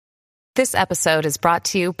This episode is brought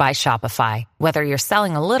to you by Shopify. Whether you're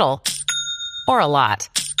selling a little or a lot,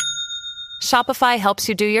 Shopify helps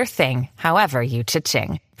you do your thing, however you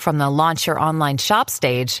cha-ching. From the launch your online shop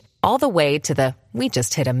stage, all the way to the we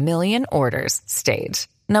just hit 1 million orders stage.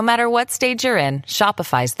 No matter what stage you're in,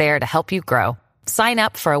 Shopify's there to help you grow. Sign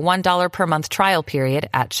up for a $1 per month trial period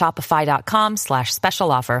at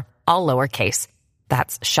shopify.com/special offer, all lowercase.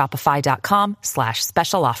 That's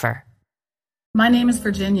shopify.com/special offer. My name is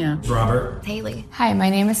Virginia. Robert. Haley. Hi, my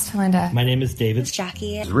name is Talinda. My name is David. It's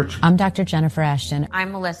Jackie. It's Rich. I'm Dr. Jennifer Ashton.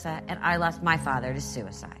 I'm Melissa, and I lost my father to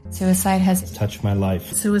suicide. Suicide has touched my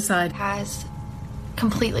life. Suicide has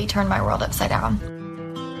completely turned my world upside down.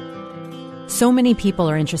 So many people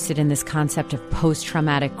are interested in this concept of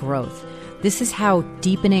post-traumatic growth. This is how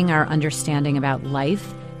deepening our understanding about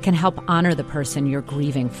life can help honor the person you're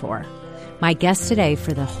grieving for. My guest today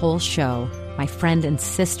for the whole show, my friend and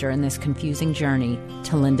sister in this confusing journey,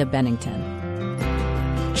 Talinda Bennington.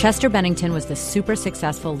 Chester Bennington was the super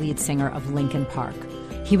successful lead singer of Linkin Park.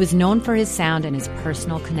 He was known for his sound and his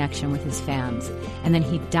personal connection with his fans, and then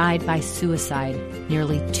he died by suicide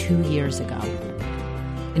nearly 2 years ago.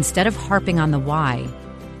 Instead of harping on the why,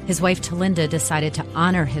 his wife Talinda decided to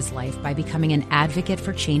honor his life by becoming an advocate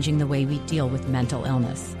for changing the way we deal with mental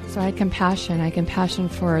illness. So I had compassion. I had compassion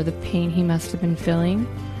for the pain he must have been feeling.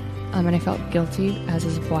 And I felt guilty as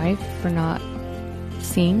his wife for not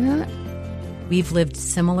seeing that. We've lived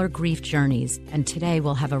similar grief journeys, and today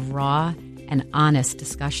we'll have a raw and honest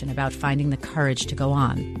discussion about finding the courage to go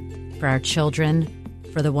on for our children,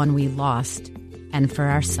 for the one we lost, and for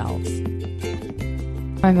ourselves.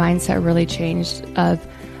 My mindset really changed of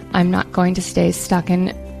I'm not going to stay stuck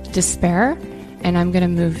in despair, and I'm going to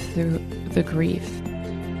move through the grief.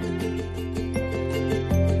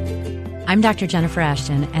 I'm Dr. Jennifer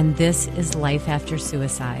Ashton, and this is Life After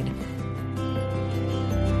Suicide.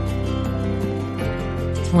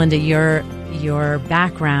 Talinda, your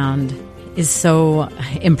background is so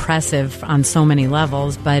impressive on so many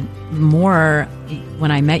levels, but more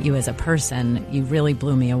when I met you as a person, you really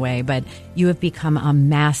blew me away. But you have become a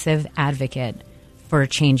massive advocate for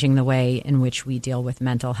changing the way in which we deal with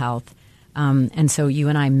mental health. And so you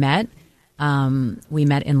and I met. We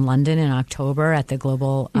met in London in October at the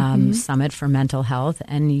Global Summit for Mental Health,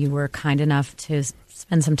 and you were kind enough to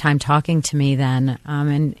spend some time talking to me then.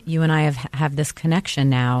 And you and I have this connection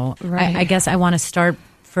now. Right. I guess I want to start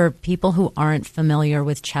for people who aren't familiar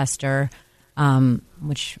with Chester,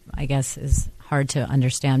 which I guess is hard to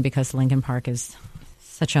understand because Linkin Park is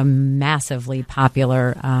such a massively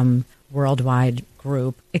popular worldwide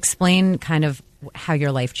group. Explain kind of how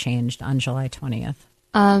your life changed on July 20th.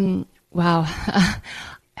 Wow.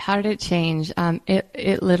 How did it change?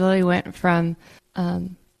 It literally went from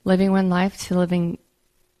living one life to living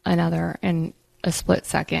another in a split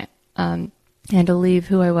second. And to leave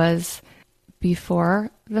who I was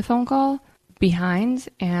before the phone call behind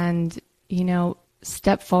and,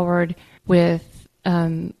 step forward with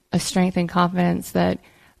a strength and confidence that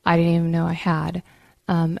I didn't even know I had.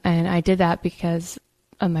 And I did that because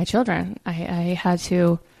of my children. I had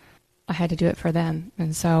to do it for them.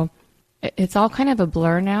 And so it's all kind of a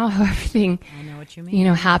blur now how everything, I know what you mean.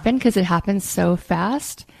 Happened because it happened so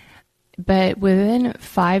fast. But within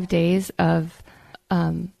 5 days of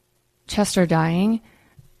Chester dying,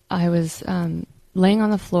 I was laying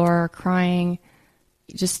on the floor crying,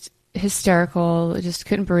 just hysterical, just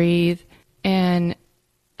couldn't breathe. And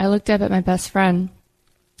I looked up at my best friend,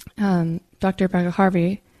 Dr. Rebecca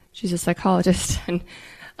Harvey. She's a psychologist.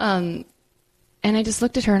 And I just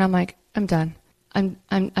looked at her and I'm like, I'm done. I'm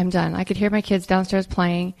done. I could hear my kids downstairs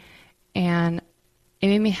playing, and it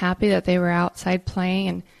made me happy that they were outside playing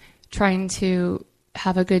and trying to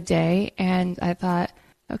have a good day. And I thought,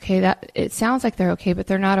 okay, that it sounds like they're okay, but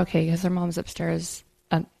they're not okay because their mom's upstairs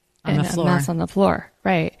and a mess on the floor,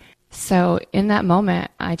 right? So in that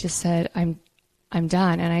moment, I just said, I'm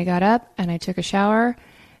done. And I got up and I took a shower,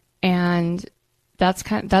 and that's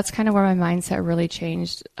kind of where my mindset really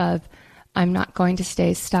changed. Of I'm not going to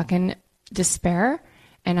stay stuck in despair,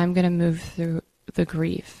 and I'm going to move through the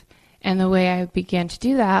grief. And the way I began to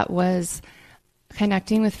do that was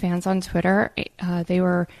connecting with fans on Twitter. They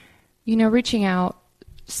were, reaching out,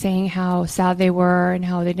 saying how sad they were and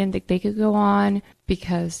how they didn't think they could go on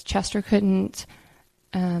because Chester couldn't.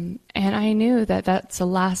 And I knew that that's the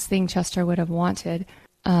last thing Chester would have wanted.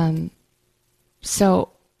 So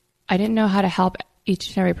I didn't know how to help each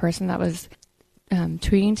and every person that was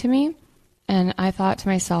tweeting to me. And I thought to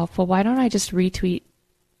myself, well, why don't I just retweet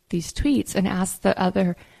these tweets and ask the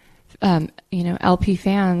other, LP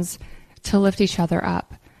fans to lift each other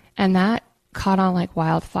up? And that caught on like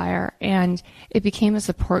wildfire, and it became a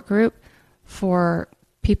support group for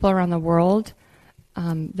people around the world.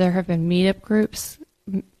 There have been meetup groups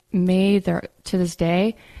made there to this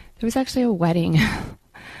day. There was actually a wedding.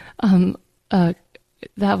 That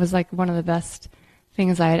was like one of the best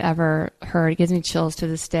things I had ever heard. It gives me chills to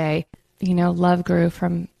this day. You know, love grew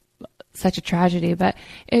from such a tragedy, but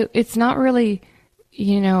it's not really,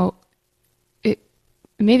 you know,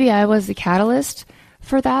 maybe I was the catalyst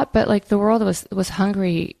for that, but like the world was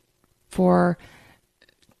hungry for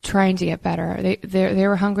trying to get better. They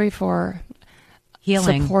were hungry for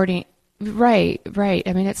healing, supporting. Right.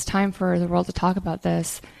 I mean, it's time for the world to talk about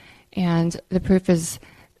this, and the proof is,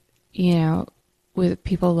 you know, with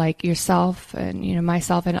people like yourself and, you know,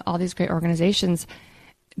 myself and all these great organizations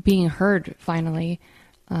being heard finally.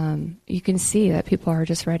 You can see that people are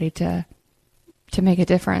just ready to make a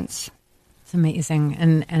difference. It's amazing,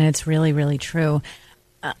 and it's really, really true.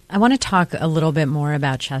 I want to talk a little bit more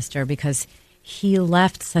about Chester because he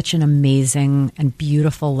left such an amazing and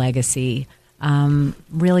beautiful legacy,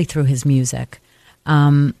 really through his music.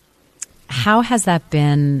 How has that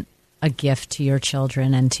been a gift to your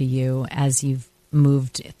children and to you as you've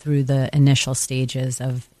moved through the initial stages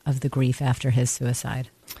of the grief after his suicide?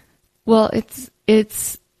 Well,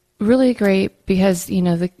 it's really great because, you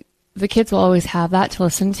know, the kids will always have that to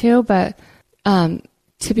listen to, but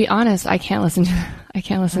to be honest, I can't listen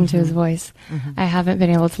to his voice. Mm-hmm. I haven't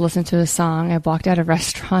been able to listen to his song. I've walked out of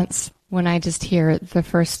restaurants when I just hear the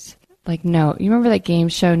first like note. You remember that game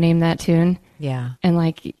show, Name That Tune? Yeah. And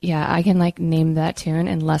like, yeah, I can like name that tune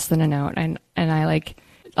in less than a note. And I like,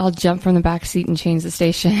 I'll jump from the back seat and change the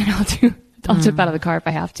station. I'll jump out of the car if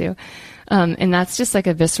I have to. And that's just like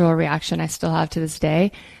a visceral reaction I still have to this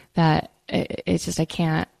day, that it's just, I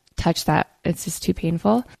can't touch that. It's just too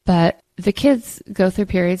painful. But the kids go through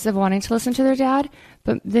periods of wanting to listen to their dad,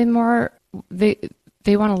 but they want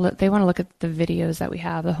to look at the videos that we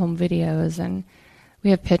have, the home videos, and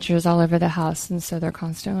we have pictures all over the house, and so they're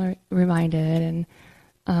constantly reminded.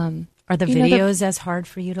 And are the videos as hard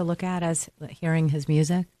for you to look at as hearing his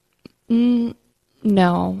music?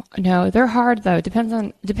 No, they're hard though. Depends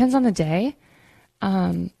on the day.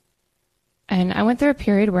 And I went through a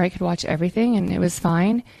period where I could watch everything and it was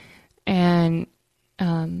fine. And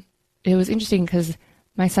it was interesting because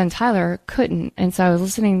my son Tyler couldn't, and so I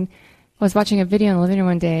was watching a video in the living room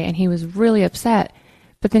one day, and he was really upset.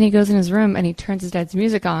 But then he goes in his room and he turns his dad's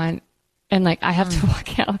music on, and like I have to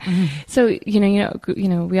walk out. Mm-hmm. So you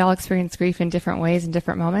know, we all experience grief in different ways in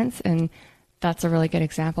different moments, and that's a really good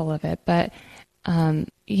example of it. But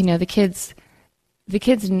you know, the kids,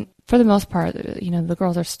 for the most part, you know, the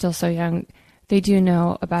girls are still so young. They do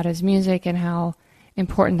know about his music and how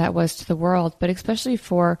important that was to the world. But especially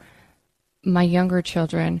for my younger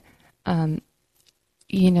children,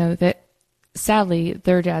 you know, that sadly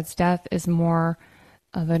their dad's death is more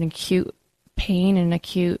of an acute pain and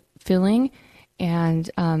acute feeling. And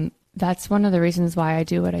that's one of the reasons why I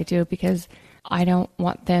do what I do, because I don't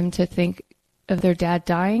want them to think of their dad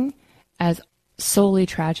dying as solely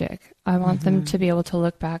tragic. I want them to be able to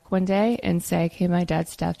look back one day and say, okay, my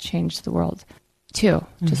dad's death changed the world too,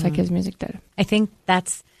 just like his music did. I think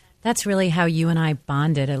that's really how you and I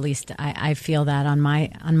bonded. At least I feel that on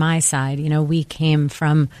my side. You know, we came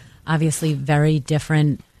from obviously very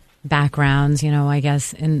different backgrounds, you know, I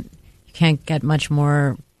guess, and you can't get much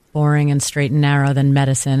more boring and straight and narrow than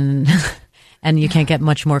medicine, and you can't get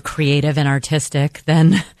much more creative and artistic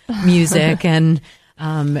than music and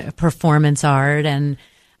performance art, and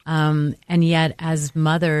yet as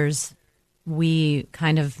mothers, we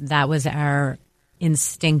kind of, that was our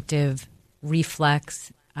instinctive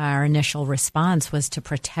reflex. Our initial response was to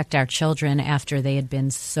protect our children after they had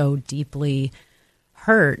been so deeply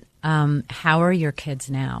hurt. How are your kids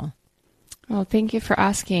now? Well, thank you for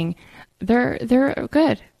asking. They're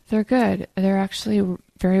good. They're good. They're actually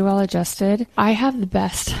very well adjusted. I have the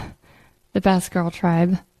best girl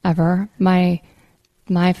tribe ever. My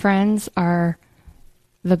friends are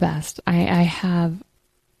the best. I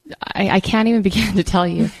can't even begin to tell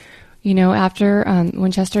you. You know, after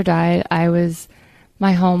when Chester died,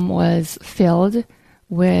 my home was filled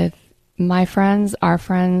with my friends, our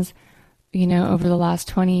friends, you know, over the last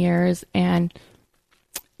 20 years, and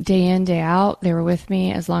day in, day out, they were with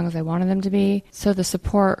me as long as I wanted them to be. So the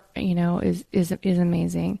support, you know, is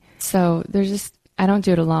amazing. So I don't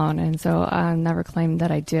do it alone, and so I'll never claim that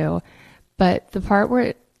I do. But the part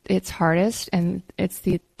where it's hardest, and it's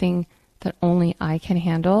the thing that only I can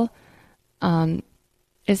handle,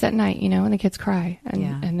 is at night, you know, when the kids cry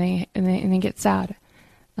and they get sad.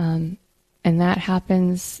 And that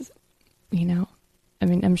happens, you know, I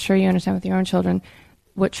mean, I'm sure you understand with your own children,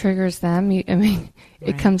 what triggers them.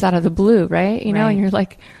 It comes out of the blue, right? You know, and you're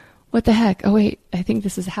like, what the heck? Oh wait, I think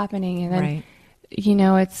this is happening. And then, you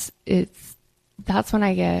know, it's, that's when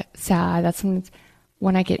I get sad. That's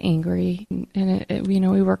when I get angry, and you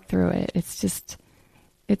know, we work through it. It's just,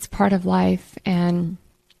 it's part of life. And,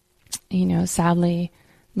 you know, sadly,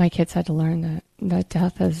 my kids had to learn that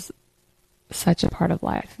death is such a part of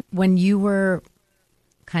life. When you were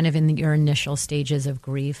kind of in your initial stages of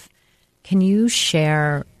grief, can you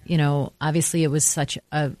share, you know, obviously it was such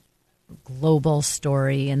a global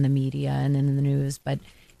story in the media and in the news, but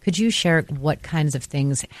could you share what kinds of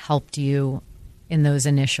things helped you in those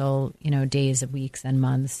initial, you know, days, weeks and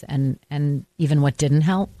months, and even what didn't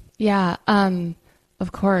help? Yeah,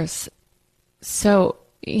 of course. So,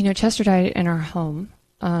 you know, Chester died in our home.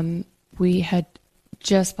 We had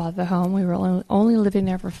just bought the home. We were only living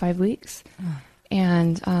there for 5 weeks.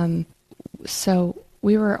 And so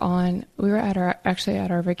we were at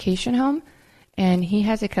our vacation home, and he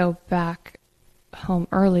had to go back home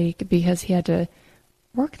early because he had to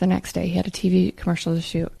work the next day. He had a TV commercial to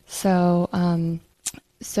shoot. So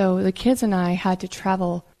the kids and I had to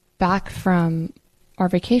travel back from our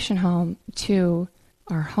vacation home to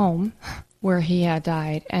our home where he had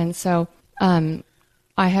died. And so I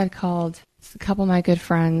had called a couple of my good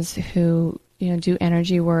friends who, you know, do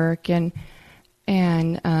energy work, and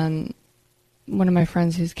one of my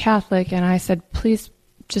friends who's Catholic, and I said, please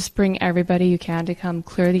just bring everybody you can to come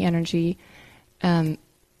clear the energy out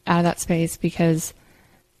of that space, because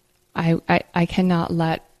I cannot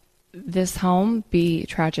let this home be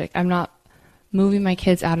tragic. I'm not moving my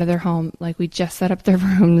kids out of their home. Like, we just set up their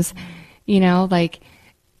rooms, you know, like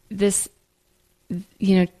this,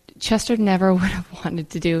 you know, Chester never would have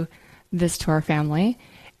wanted to do this to our family,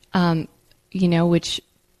 you know, which,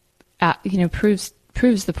 you know, proves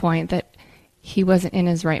the point that he wasn't in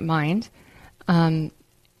his right mind.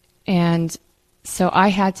 And so I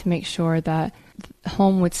had to make sure that the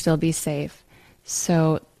home would still be safe.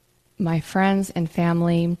 So my friends and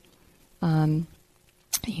family, you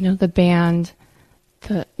know, the band,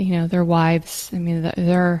 you know, their wives, I mean,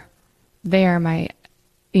 they are my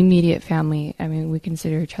immediate family. I mean, we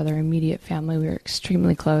consider each other immediate family. We were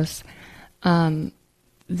extremely close.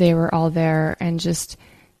 They were all there and just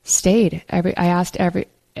stayed. I asked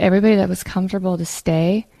everybody that was comfortable to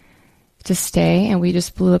stay, and we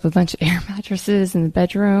just blew up a bunch of air mattresses in the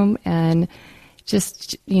bedroom and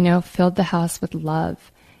just, you know, filled the house with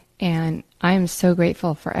love. And I am so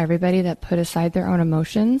grateful for everybody that put aside their own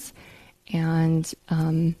emotions and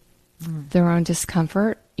their own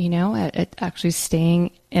discomfort, you know, at actually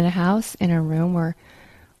staying in a house, in a room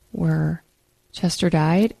where Chester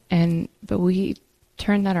died. But we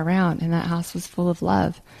turned that around, and that house was full of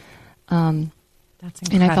love. That's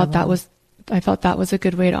incredible. And I felt that was a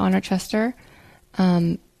good way to honor Chester.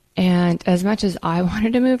 And as much as I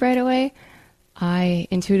wanted to move right away, I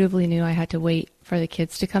intuitively knew I had to wait for the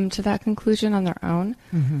kids to come to that conclusion on their own.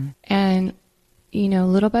 Mm-hmm. And, you know,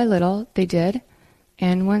 little by little, they did.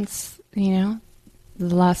 And once, you know,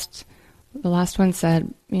 the last one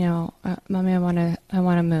said, you know, Mommy, I want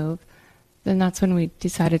to move, then that's when we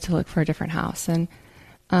decided to look for a different house. And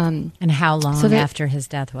how long after his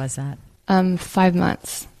death was that? 5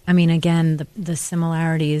 months. I mean, again, the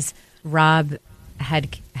similarities. Rob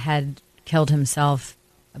had killed himself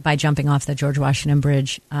by jumping off the George Washington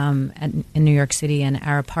Bridge in New York City, and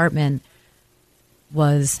our apartment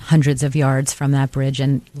was hundreds of yards from that bridge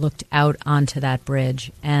and looked out onto that bridge.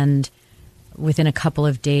 And within a couple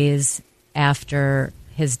of days after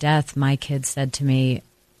his death, my kids said to me,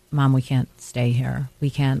 Mom, we can't stay here. We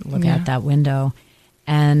can't look out that window.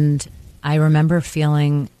 And I remember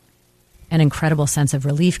feeling an incredible sense of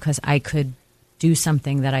relief because I could do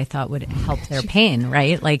something that I thought would help their pain,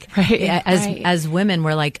 right? Like, as women,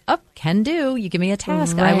 we're like, oh, can do. You give me a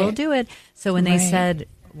task, I will do it. So when they said,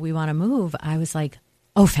 we want to move, I was like,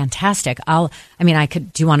 oh, fantastic. Do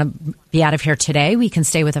you want to be out of here today? We can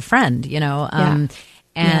stay with a friend, you know?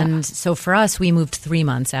 So for us, we moved 3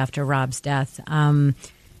 months after Rob's death.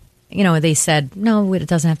 You know, they said, no, it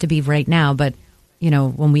doesn't have to be right now, but you know,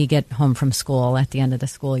 when we get home from school at the end of the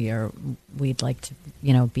school year, we'd like to,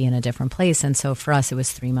 you know, be in a different place. And so for us, it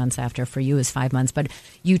was 3 months after. For you, it was 5 months. But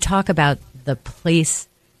you talk about the place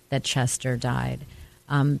that Chester died.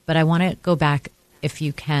 But I want to go back, if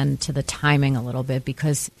you can, to the timing a little bit,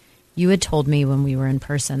 because you had told me when we were in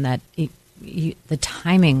person that the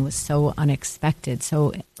timing was so unexpected,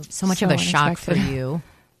 so much of a shock for you.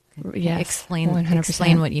 Yes, explain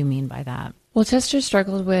 100%. What you mean by that. Well, Chester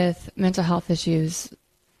struggled with mental health issues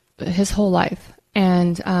his whole life.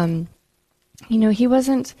 And, you know, he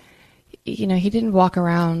wasn't, you know, he didn't walk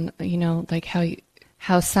around, you know, like how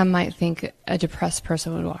how some might think a depressed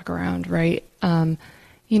person would walk around, right?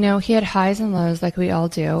 You know, he had highs and lows like we all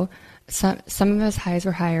do. Some of his highs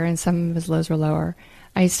were higher and some of his lows were lower.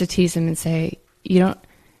 I used to tease him and say,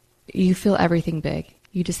 you feel everything big.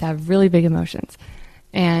 You just have really big emotions.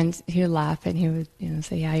 And he would laugh and he would, you know,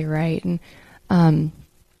 say, yeah, you're right. And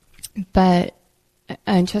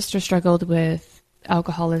Chester struggled with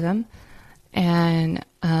alcoholism. And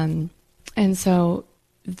so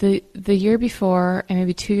the year before, and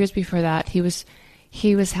maybe 2 years before that, he was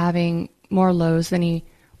having more lows than he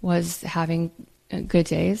was having good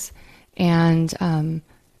days. And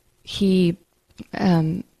he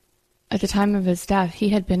at the time of his death, he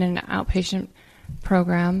had been in an outpatient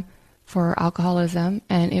program for alcoholism,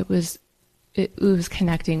 and it was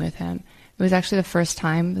connecting with him. It was actually the first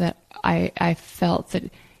time that I felt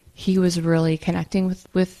that he was really connecting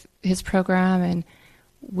with his program and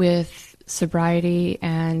with sobriety,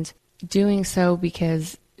 and doing so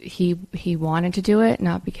because he wanted to do it,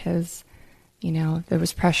 not because, you know, there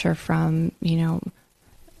was pressure from, you know,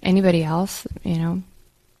 anybody else, you know.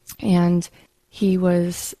 And he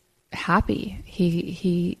was happy.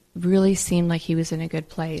 He really seemed like he was in a good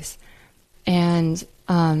place. And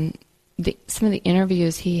some of the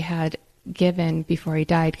interviews he had given before he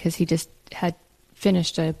died, because he just had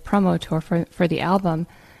finished a promo tour for the album,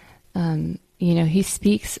 you know, he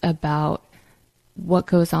speaks about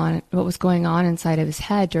what was going on inside of his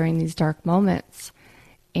head during these dark moments.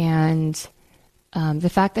 And the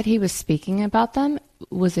fact that he was speaking about them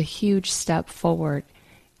was a huge step forward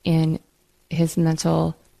in his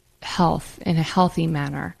mental health in a healthy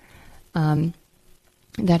manner.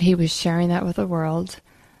 That he was sharing that with the world.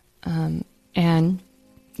 And,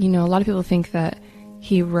 you know, a lot of people think that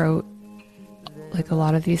he wrote like a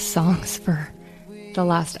lot of these songs for the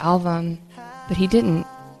last album, but he didn't.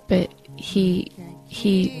 But he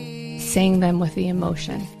sang them with the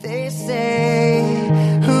emotion. They say,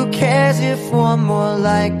 who cares if one more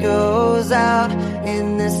light goes out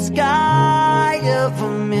in the sky of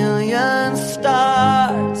a million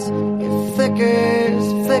stars? It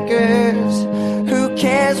flickers. Who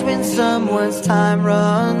cares when someone's time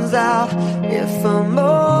runs out if a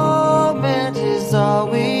moment is all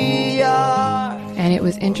we are? And it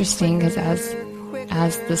was interesting because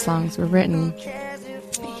as the songs were written,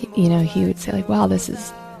 you know, he would say like, wow, this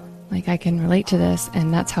is like, I can relate to this.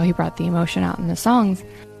 And that's how he brought the emotion out in the songs.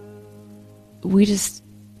 We just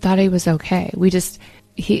thought he was okay.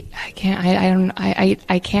 I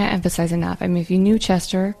can't emphasize enough. I mean, if you knew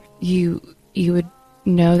Chester, you would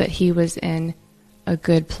know that he was in a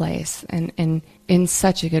good place, and in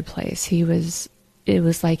such a good place. It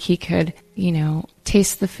was like he could, you know,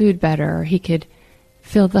 taste the food better. He could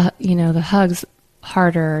feel the hugs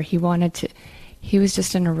harder. He was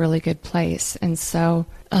just in a really good place. And so,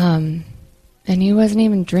 and he wasn't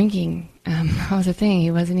even drinking. That was the thing.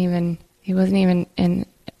 He wasn't even in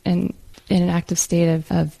an active state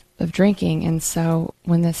of drinking. And so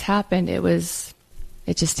when this happened,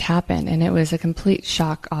 it just happened. And it was a complete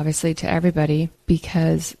shock, obviously, to everybody,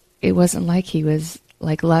 because it wasn't like he was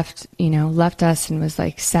like left us and was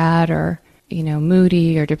like sad or, you know,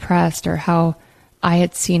 moody or depressed, or how I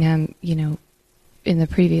had seen him, you know, in the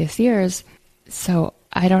previous years. So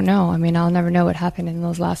I don't know. I mean, I'll never know what happened in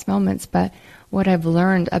those last moments, but what I've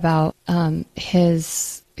learned about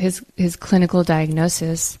his clinical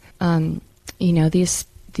diagnosis, you know,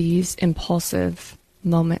 these impulsive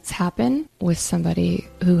moments happen with somebody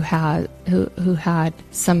who had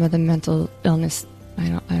some of the mental illness. I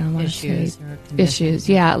don't want to say issues.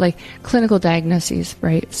 Yeah, like clinical diagnoses,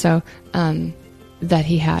 right? So that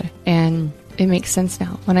he had, and it makes sense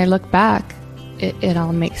now. When I look back, it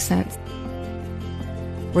all makes sense.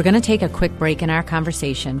 We're going to take a quick break in our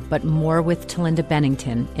conversation, but more with Talinda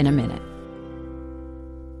Bennington in a minute.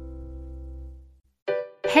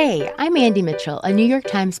 Hey, I'm Andy Mitchell, a New York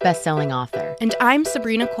Times bestselling author. And I'm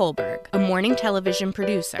Sabrina Kohlberg, a morning television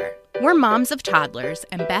producer. We're moms of toddlers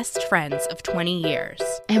and best friends of 20 years.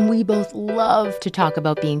 And we both love to talk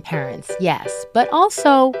about being parents, yes, but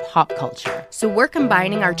also pop culture. So we're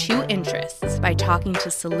combining our two interests by talking to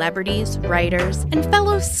celebrities, writers, and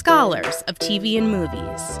fellow scholars of TV and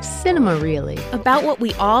movies. Cinema, really. About what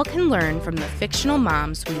we all can learn from the fictional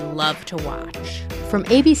moms we love to watch. From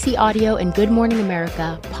ABC Audio and Good Morning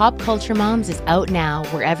America, Pop Culture Moms is out now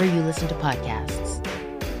wherever you listen to podcasts.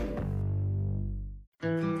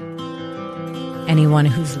 Anyone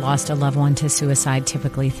who's lost a loved one to suicide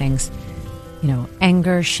typically thinks, you know,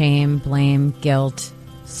 anger, shame, blame, guilt,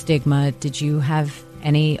 stigma. Did you have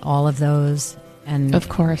all of those? And of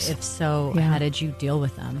course. If so, yeah. How did you deal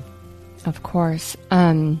with them? Of course.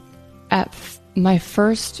 My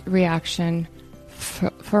first reaction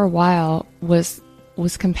for a while was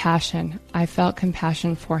compassion. I felt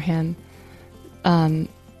compassion for him,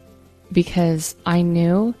 because I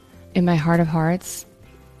knew in my heart of hearts,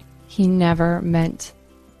 he never meant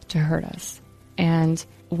to hurt us. And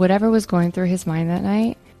whatever was going through his mind that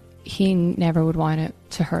night, he never would want it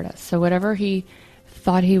to hurt us. So whatever he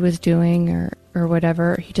thought he was doing or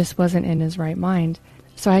whatever, he just wasn't in his right mind.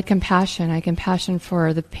 So I had compassion. I had compassion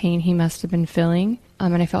for the pain he must have been feeling.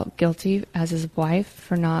 And I felt guilty as his wife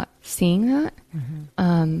for not seeing that.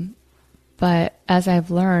 But as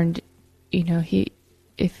I've learned, he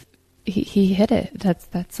hid it.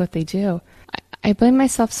 That's what they do. I blame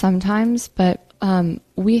myself sometimes, but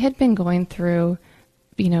we had been going through,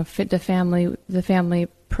 the family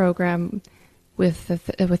program with the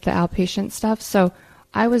outpatient stuff. So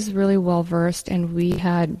I was really well versed, and we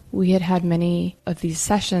had many of these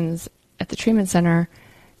sessions at the treatment center,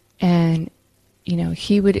 and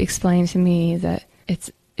he would explain to me that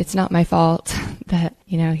it's not my fault that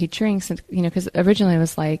he drinks, and because originally it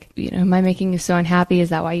was like, am I making you so unhappy? Is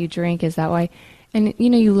that why you drink? Is that why? And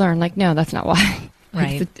you learn, like, no, that's not why.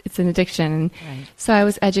 Right. It's an addiction. And right. So I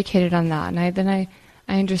was educated on that, and I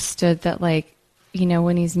understood that, like,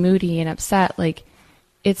 when he's moody and upset, like,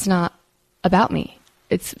 it's not about me.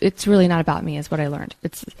 It's really not about me, is what I learned.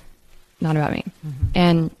 It's not about me. Mm-hmm.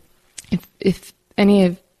 And if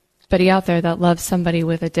anybody out there that loves somebody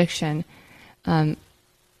with addiction,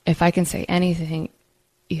 if I can say anything,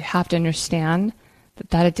 you have to understand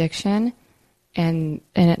that addiction and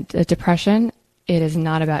a depression, it is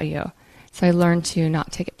not about you. So I learned to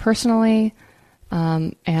not take it personally,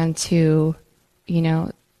 and to,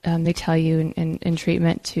 they tell you in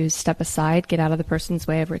treatment to step aside, get out of the person's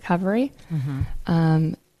way of recovery.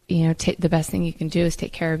 Mm-hmm. The best thing you can do is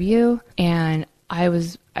take care of you. And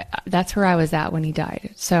that's where I was at when he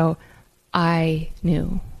died. So I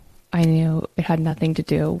knew it had nothing to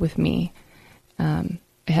do with me. It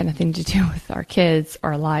had nothing to do with our kids,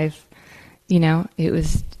 our life. It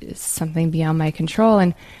was something beyond my control.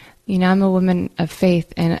 And, I'm a woman of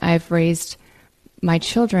faith, and I've raised my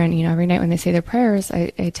children, every night when they say their prayers,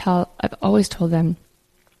 I've always told them,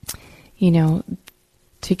 to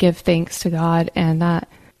give thanks to God, and that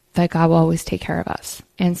God will always take care of us.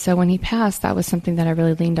 And so when he passed, that was something that I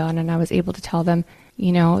really leaned on, and I was able to tell them,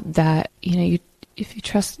 that, if you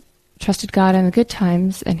trusted God in the good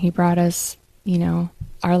times, and he brought us,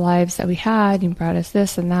 our lives that we had, and brought us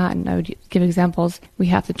this and that, and I would give examples, we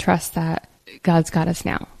have to trust that God's got us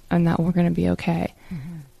now, and that we're going to be okay.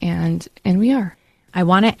 Mm-hmm. And we are. I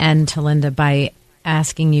want to end, Talinda, by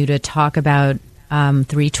asking you to talk about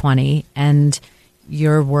 320 and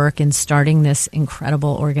your work in starting this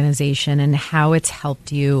incredible organization, and how it's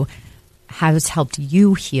helped you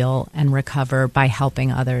heal and recover by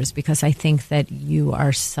helping others, because I think that you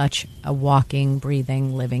are such a walking,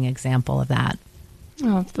 breathing, living example of that.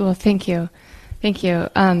 Oh, well, thank you. Thank you.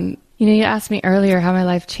 You asked me earlier how my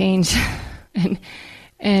life changed,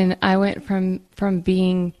 and I went from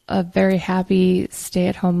being a very happy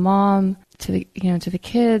stay-at-home mom to the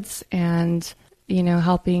kids, and,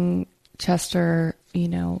 helping Chester,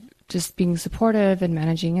 just being supportive and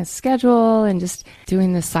managing his schedule, and just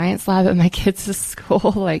doing the science lab at my kids'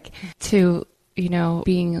 school, like, to,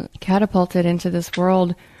 being catapulted into this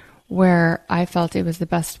world where I felt it was the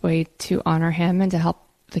best way to honor him and to help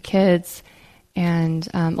the kids. And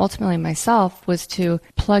ultimately myself was to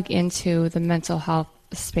plug into the mental health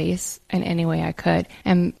space in any way I could.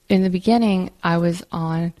 And in the beginning, I was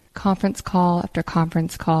on conference call after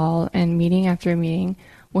conference call and meeting after meeting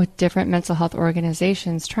with different mental health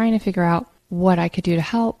organizations, trying to figure out what I could do to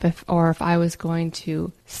help, if I was going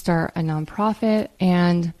to start a nonprofit.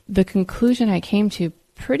 And the conclusion I came to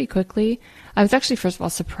pretty quickly, I was actually, first of all,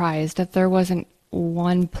 surprised that there wasn't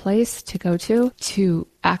one place to go to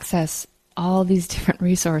access all these different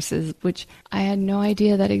resources, which I had no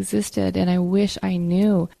idea that existed, and I wish I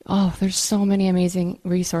knew. Oh, there's so many amazing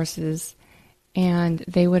resources, and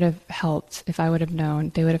they would have helped if I would have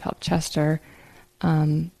known. They would have helped Chester,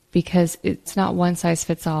 because it's not one size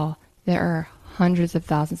fits all. There are hundreds of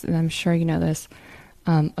thousands, and I'm sure you know this,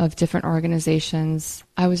 of different organizations.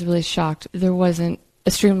 I was really shocked. There wasn't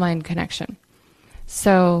a streamlined connection.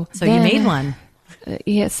 So you made one.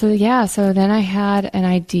 So then I had an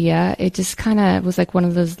idea. It just kind of was like one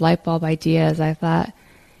of those light bulb ideas. I thought,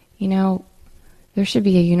 there should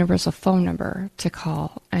be a universal phone number to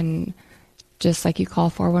call. And just like you call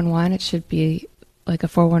 411, it should be like a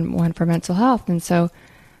 411 for mental health. And so I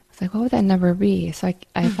was like, what would that number be? So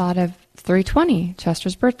I thought of 320,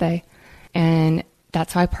 Chester's birthday. And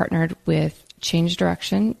that's how I partnered with Change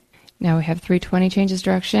Direction. Now we have 320 Changes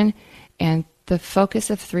Direction, and The focus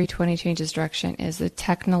of 320 Changes Direction is a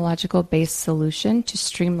technological-based solution to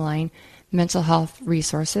streamline mental health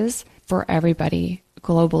resources for everybody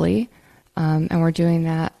globally. And we're doing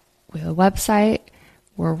that with a website.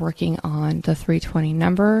 We're working on the 320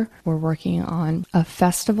 number. We're working on a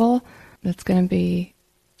festival that's going to be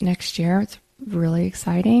next year. It's really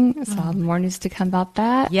exciting. So more news to come about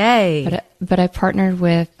that. Yay. But I partnered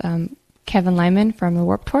with Kevin Lyman from the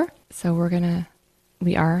Warped Tour. So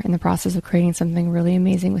we are in the process of creating something really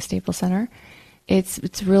amazing with Staples Center.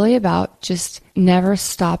 It's really about just never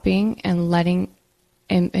stopping and letting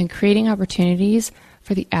and creating opportunities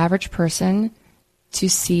for the average person to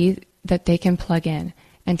see that they can plug in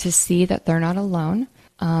and to see that they're not alone.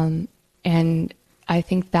 And I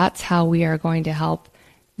think that's how we are going to help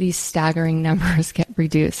these staggering numbers get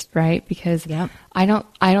reduced, right? Because I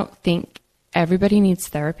don't think everybody needs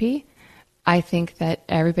therapy. I think that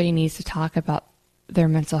everybody needs to talk about their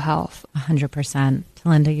mental health. 100%.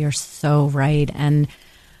 Linda, you're so right. And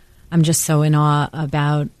I'm just so in awe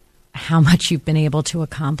about how much you've been able to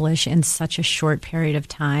accomplish in such a short period of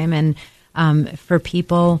time. And for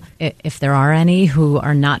people, if there are any who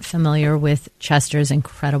are not familiar with Chester's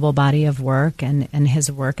incredible body of work and his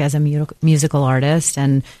work as a musical artist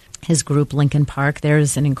and his group Linkin Park,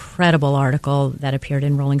 there's an incredible article that appeared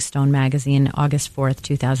in Rolling Stone magazine August 4th,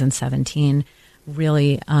 2017,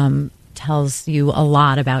 really tells you a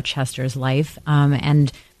lot about Chester's life.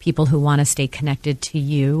 And people who want to stay connected to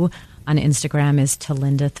you on Instagram is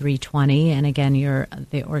Talinda320. And again, you're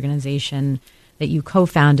the organization that you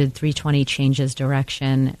co-founded, 320 Changes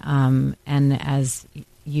Direction, and as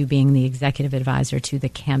you being the executive advisor to the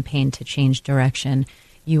Campaign to Change Direction,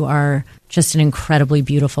 you are just an incredibly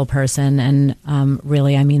beautiful person. And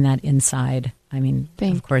really, I mean that inside. I mean,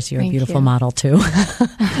 of course, you're a beautiful model too,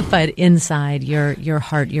 but inside, your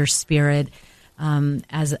heart, your spirit,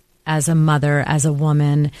 as a mother, as a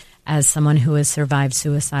woman, as someone who has survived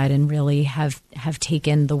suicide and really have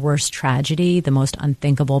taken the worst tragedy, the most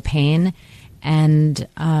unthinkable pain, and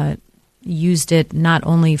used it not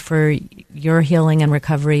only for your healing and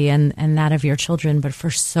recovery and that of your children, but for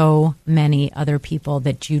so many other people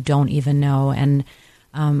that you don't even know. And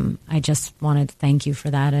I just wanted to thank you for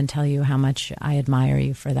that and tell you how much I admire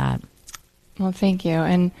you for that. Well, thank you.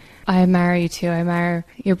 And I admire you too. I admire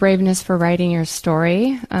your braveness for writing your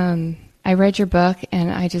story. I read your book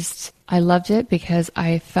and I loved it because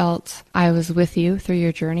I felt I was with you through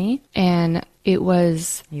your journey. And it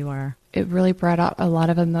really brought out a lot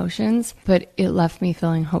of emotions, but it left me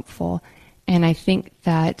feeling hopeful. And I think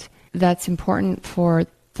that that's important for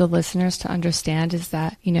the listeners to understand is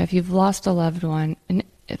that, if you've lost a loved one, and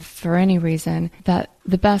for any reason, that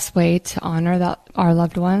the best way to honor our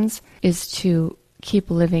loved ones is to keep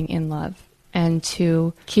living in love and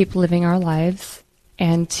to keep living our lives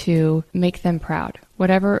and to make them proud,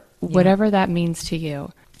 whatever that means to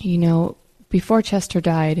you. Before Chester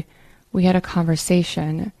died, we had a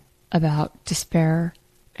conversation about despair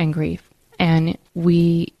and grief. And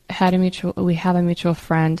we have a mutual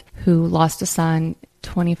friend who lost a son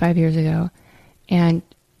 25 years ago. And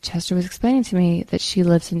Chester was explaining to me that she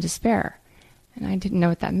lives in despair. And I didn't know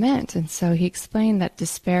what that meant. And so he explained that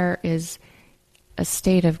despair is a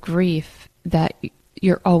state of grief that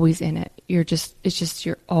you're always in it. You're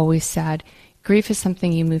always sad. Grief is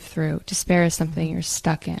something you move through. Despair is something you're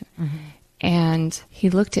stuck in. Mm-hmm. And he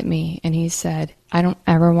looked at me and he said, I don't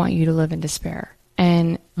ever want you to live in despair.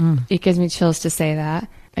 And it gives me chills to say that.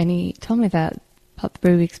 And he told me that about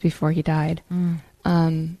 3 weeks before he died.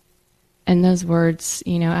 And those words,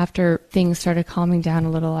 after things started calming down a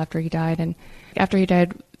little after he died,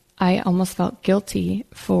 I almost felt guilty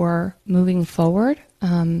for moving forward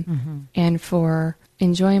and for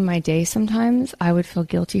enjoying my day sometimes. I would feel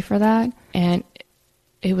guilty for that. And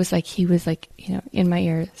it was like he was in my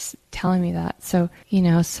ears telling me that. So,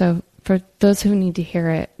 so for those who need to hear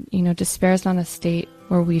it, despair is not a state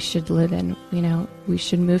where we should live in. We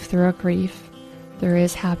should move through our grief. There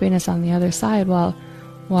is happiness on the other side while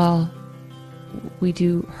we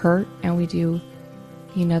do hurt and we do,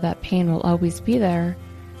 that pain will always be there.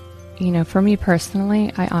 For me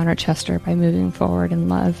personally, I honor Chester by moving forward in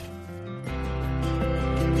love.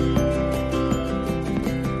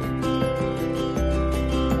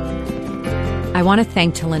 I want to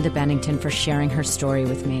thank Talinda Bennington for sharing her story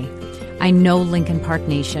with me. I know Linkin Park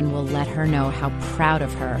Nation will let her know how proud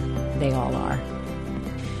of her they all are.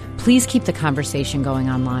 Please keep the conversation going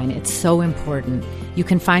online. It's so important. You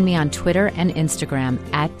can find me on Twitter and Instagram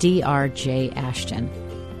at drjashton.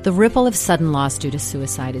 The ripple of sudden loss due to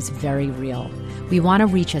suicide is very real. We want to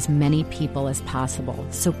reach as many people as possible,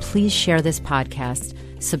 so please share this podcast,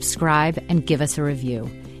 subscribe, and give us a review.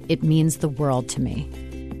 It means the world to me.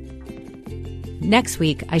 Next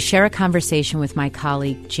week, I share a conversation with my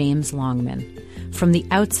colleague, James Longman. From the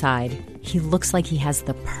outside, he looks like he has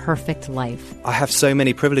the perfect life. I have so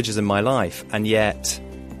many privileges in my life, and yet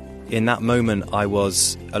in that moment I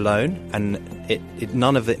was alone, and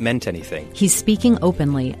none of it meant anything. He's speaking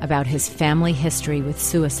openly about his family history with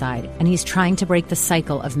suicide, and he's trying to break the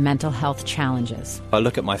cycle of mental health challenges. I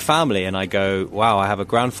look at my family and I go, wow, I have a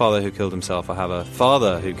grandfather who killed himself, I have a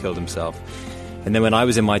father who killed himself. And then when I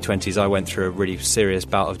was in my 20s, I went through a really serious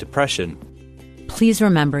bout of depression. Please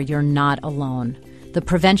remember, you're not alone. The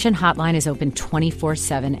prevention hotline is open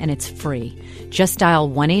 24/7 and it's free. Just dial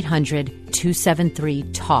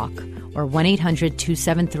 1-800-273-TALK or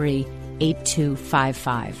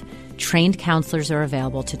 1-800-273-8255. Trained counselors are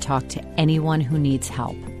available to talk to anyone who needs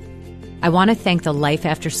help. I want to thank the Life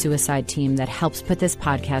After Suicide team that helps put this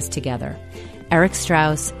podcast together. Eric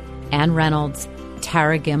Strauss, Ann Reynolds,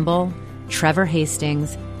 Tara Gimbel, Trevor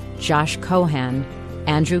Hastings, Josh Cohan,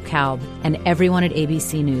 Andrew Kalb, and everyone at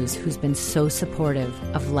ABC News who's been so supportive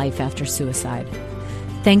of Life After Suicide.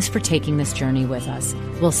 Thanks for taking this journey with us.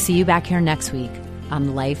 We'll see you back here next week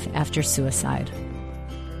on Life After Suicide.